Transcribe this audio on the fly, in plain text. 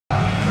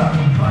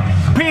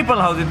people,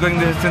 how's it going?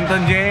 This is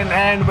Chintan Jain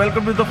and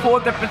welcome to the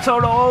 4th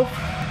episode of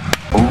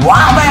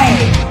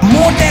Rahe,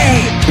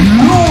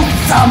 lose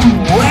some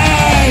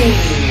weight.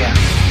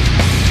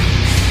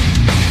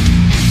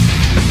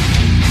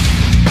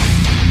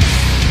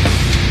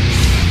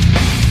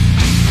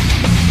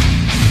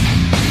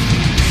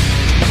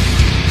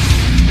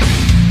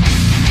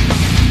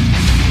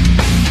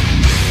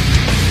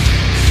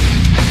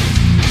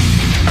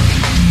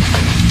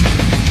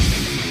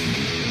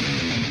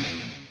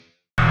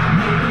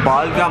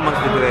 बाल क्या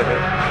मस्त दिख रहे थे,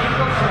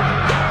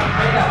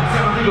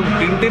 तुम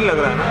टिंटिन लग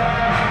रहा है ना.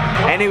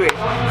 Anyway,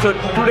 so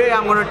today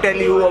I'm going to tell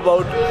you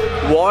about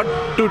what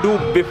to do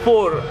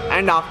before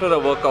and after a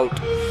workout.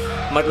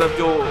 मतलब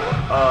जो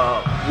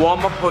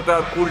warm up होता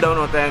है, cool down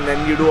होता है, and then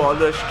you do all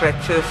the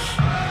stretches.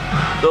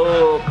 So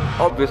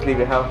obviously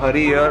we have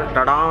Hari here.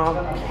 Ta-da!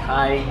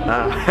 Hi.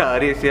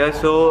 Hari is here.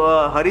 So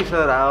Hari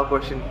sir, I have a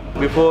question.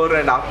 Before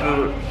and after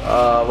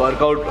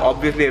workout,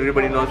 obviously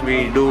everybody knows we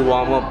do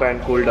warm up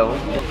and cool down.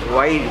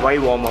 Why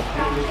warm up?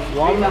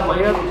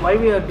 Why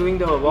we are doing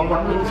the warm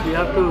up means we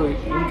have to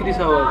increase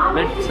our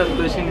blood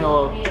circulation in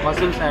our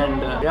muscles and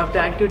we have to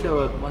activate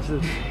our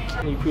muscles.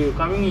 If you are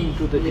coming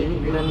into the gym,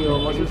 then your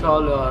muscles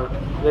all are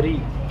very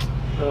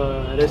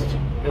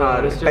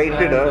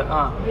tighted,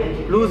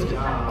 loosed.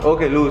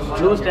 Okay,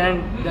 loosed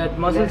And that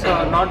muscles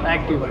are not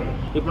active.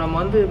 இப்போ நம்ம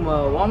வந்து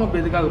warm up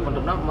எதுக்காக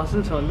பண்ணுறோம்னா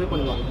மசில்ஸை வந்து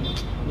கொஞ்சம்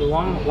இந்த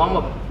warm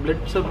up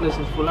blood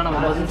circulations ஃபுல்லாக நம்ம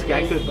மசில்ஸ்க்கு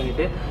ஆக்டிவேட்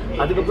பண்ணிவிட்டு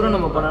அதுக்கப்புறம்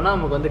நம்ம பண்ணோன்னா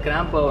நமக்கு வந்து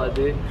கிராம்ப்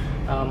ஆகாது,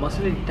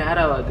 மசில் டேர்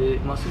ஆகாது,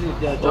 மசில்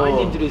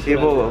ஜாயிண்ட் இன்ஜுரிஸ்.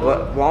 இப்போ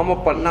வார்ம்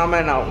அப்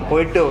பண்ணாமல் நான்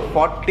போயிட்டு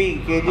 40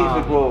 kg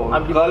இப்போ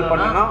அப்படி கால்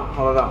பண்ணா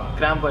அவ்வளோதான்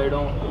கிராம்ப்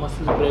ஆகிடும்,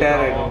 மசில்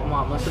பிரேக் ஆகும்,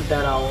 மசில்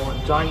டேர் ஆகும்,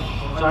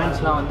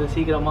 ஜாயிண்ட்ஸ்லாம் வந்து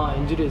சீக்கிரமாக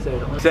இன்ஜுரிஸ்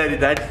ஆகிடும். சரி,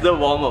 தட்ஸ் த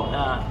வார்ம் அப்.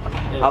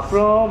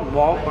 அப்புறம்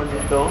வார்ம்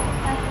பண்ணிட்டோம்.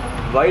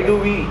 Why do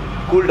we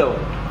cool down?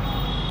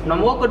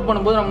 நம்ம ஒர்க் அவுட்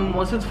பண்ணும்போது நம்ம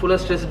மசில்ஸ் ஃபுல்லாக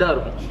ஸ்ட்ரெஸ்டாக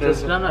இருக்கும்,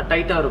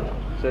 டைட்டாக இருக்கும்.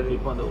 சரி,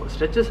 இப்போ அந்த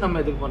ஸ்ட்ரெச்சஸ் நம்ம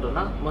எதுக்கு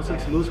பண்ணுறோம்னா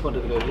மசில்ஸ் லூஸ்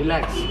பண்ணுறதுக்கு,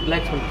 ரிலாக்ஸ்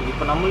பண்ணுறதுக்கு.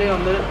 இப்போ நம்மளே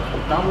வந்து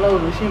நாமளாக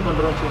ஒரு விஷயம்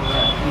பண்ணுறோம்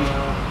வச்சுக்கோங்களேன்,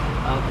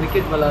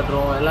 கிரிக்கெட்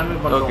விளாட்றோம், எல்லாமே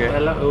பண்ணுறோம்,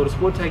 எல்லாம் ஒரு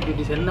ஸ்போர்ட்ஸ்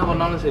ஆக்டிவிட்டிஸ் என்ன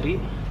பண்ணாலும் சரி,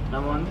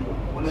 நம்ம வந்து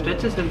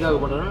ஸ்ட்ரெச்சஸ் எதுக்காக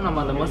பண்ணுறோம்னா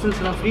நம்ம அந்த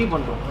மசில்ஸ்லாம் ஃப்ரீ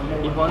பண்ணுறோம்.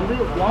 இப்போ வந்து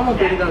வார்ம்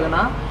அப்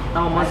எதுக்காகனா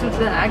நம்ம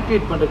மசில்ஸை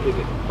ஆக்டிவேட்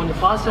பண்ணுறதுக்கு, கொஞ்சம்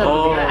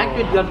ஃபாஸ்ட்டாக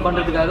ஆக்டிவேட்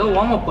பண்ணுறதுக்காக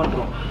வார்ம் அப்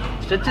பண்ணுறோம்.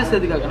 ஸ்ட்ரெச்சஸ்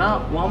எதுக்காகனா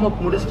வார்ம்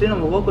அப் முடிச்சுட்டு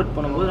நம்ம ஒர்க் அவுட்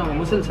பண்ணும்போது நம்ம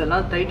மசில்ஸ்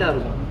எல்லாம் டைட்டாக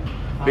இருக்கும்.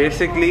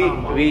 Basically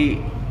we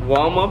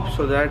warm up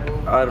so that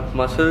our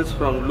muscles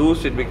from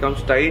loose it becomes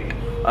tight,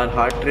 our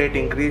heart rate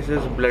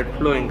increases, blood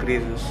flow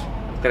increases.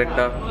 Correct?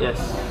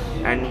 Yes.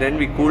 And then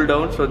we cool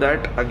down so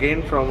that again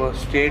from a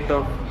state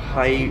of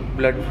high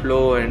blood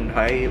flow and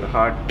high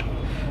heart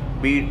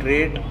beat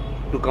rate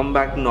to come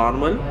back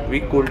normal, we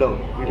cool down,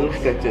 we do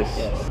stretches.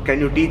 Yes. Can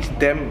you teach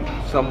them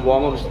some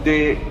warm-ups?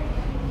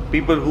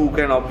 People who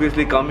can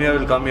obviously come here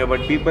will come here,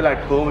 but people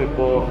at home,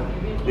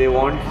 they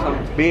want some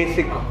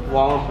basic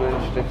warm-up and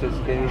stretches.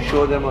 Can you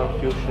show them a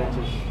few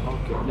stretches?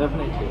 Okay,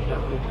 definitely.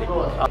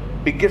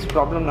 Biggest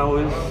problem now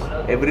is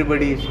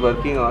everybody is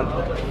working on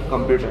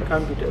computers.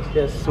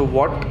 Yes. So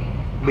what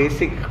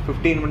basic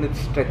 15-minute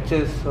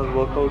stretches or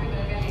workout?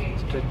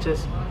 Stretches,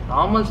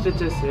 normal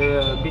stretches,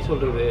 எப்படி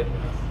சொல்றது?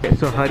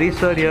 So Hari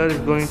sir here is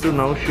going to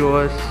now show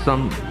us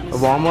some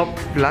warm-up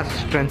plus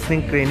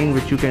strengthening training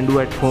which you can do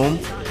at home,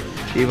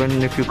 even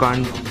if you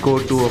can't go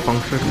to a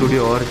functional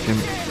studio or gym.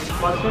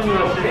 First one, you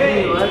are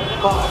strengthening your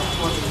core.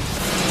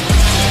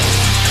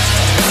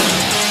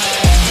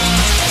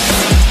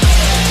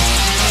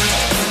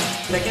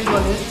 Second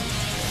one is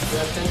you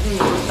are strengthening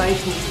your side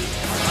movement.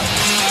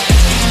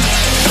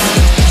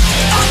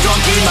 I'm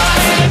gonna keep my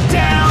head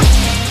down.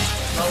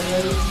 Now we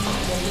are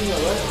strengthening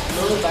our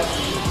lower back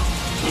movement.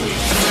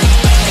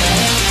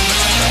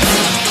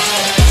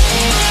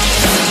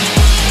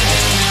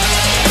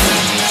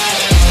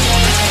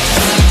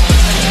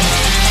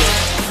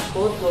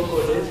 Fourth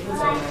workout is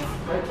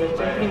we're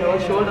strengthening our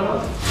shoulder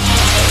muscle.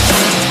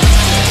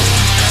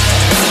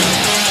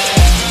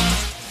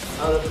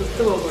 Our fifth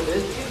workout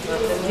is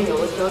we're strengthening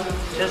our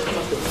chest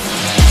muscle.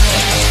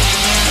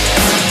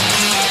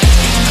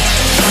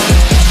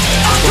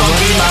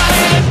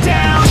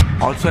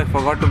 Also, I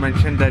forgot to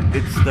mention that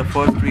it's the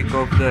first week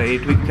of the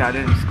 8-week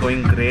challenge. It's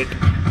going great.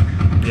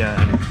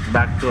 Yeah, and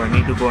back to I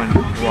need to go and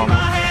warm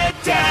up.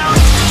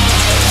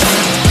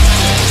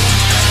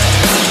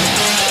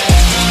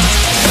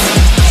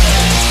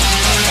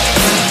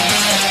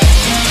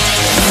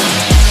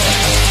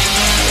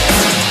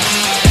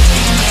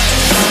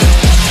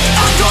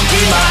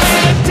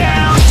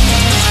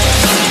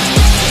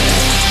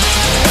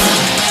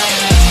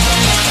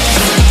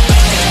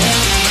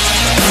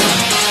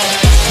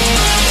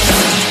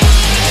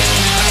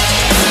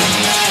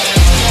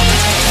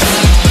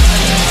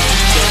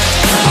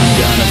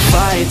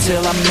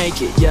 Till I make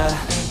it, yeah,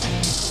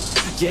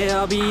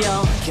 I'll be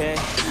okay,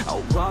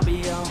 I'll be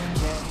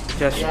okay.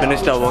 Just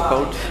finished our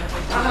workout.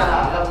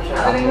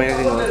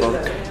 Amazing workout.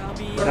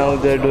 Now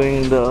they're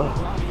doing the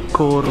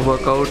core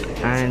workout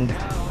and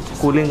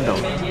cooling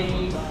down.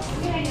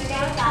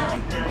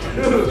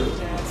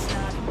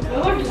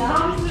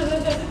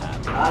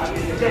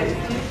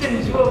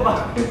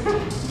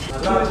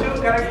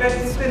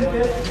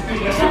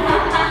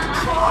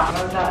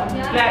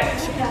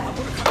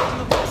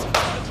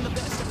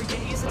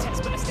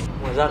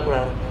 मजाक उड़ा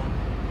रहा है।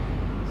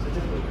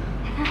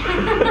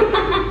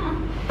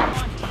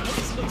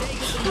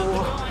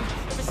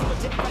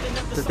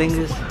 The thing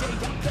is,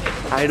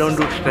 I don't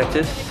do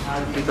stretches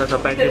because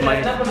apparently my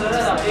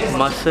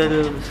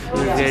muscles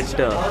will get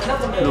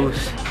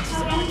loose.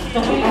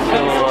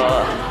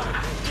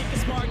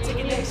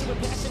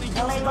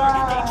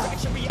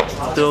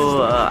 So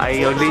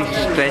I only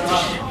stretch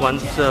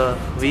once a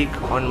week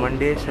on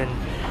Mondays, and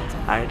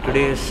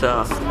today is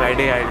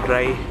Friday. I'll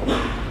try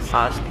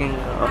asking.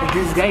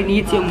 This guy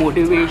needs your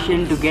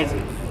motivation to get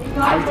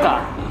halka.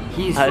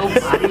 He's so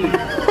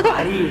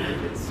bhari.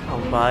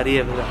 भारी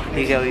है भैया,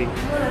 ठीक है अभी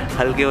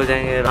हल्के हो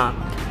जाएंगे। हाँ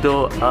तो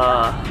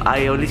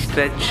I only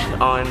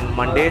stretch on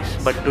Mondays,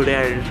 but today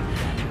I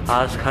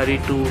ask hurry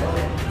to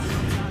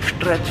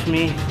stretch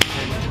मी।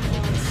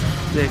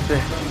 देखते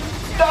हैं।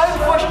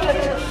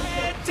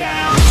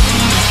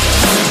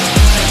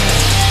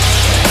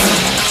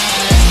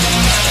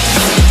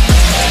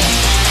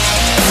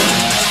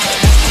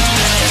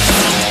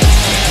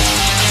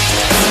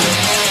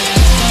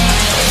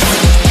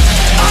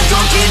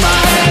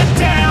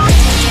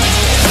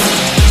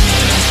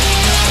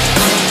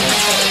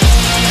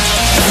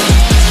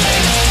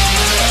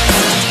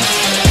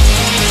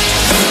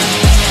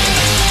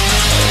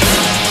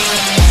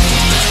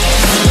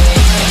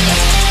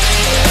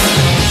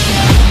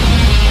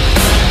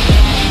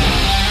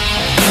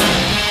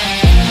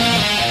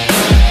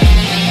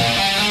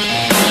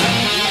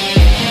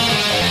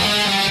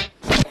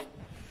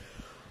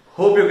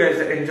 Hope you guys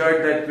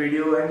enjoyed that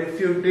video, and if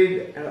you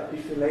did,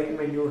 if you like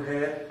my new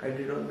hair, I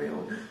did on my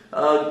own,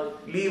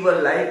 leave a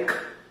like,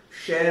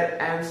 share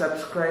and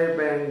subscribe,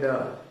 and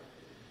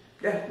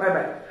yeah, bye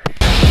bye.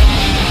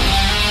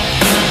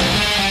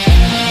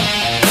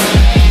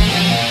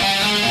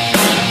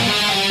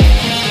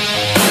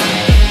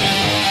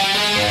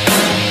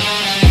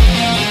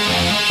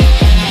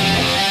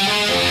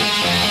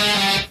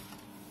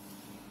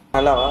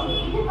 Hello.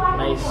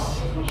 Nice.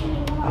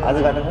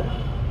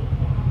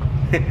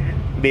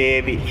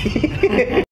 Baby.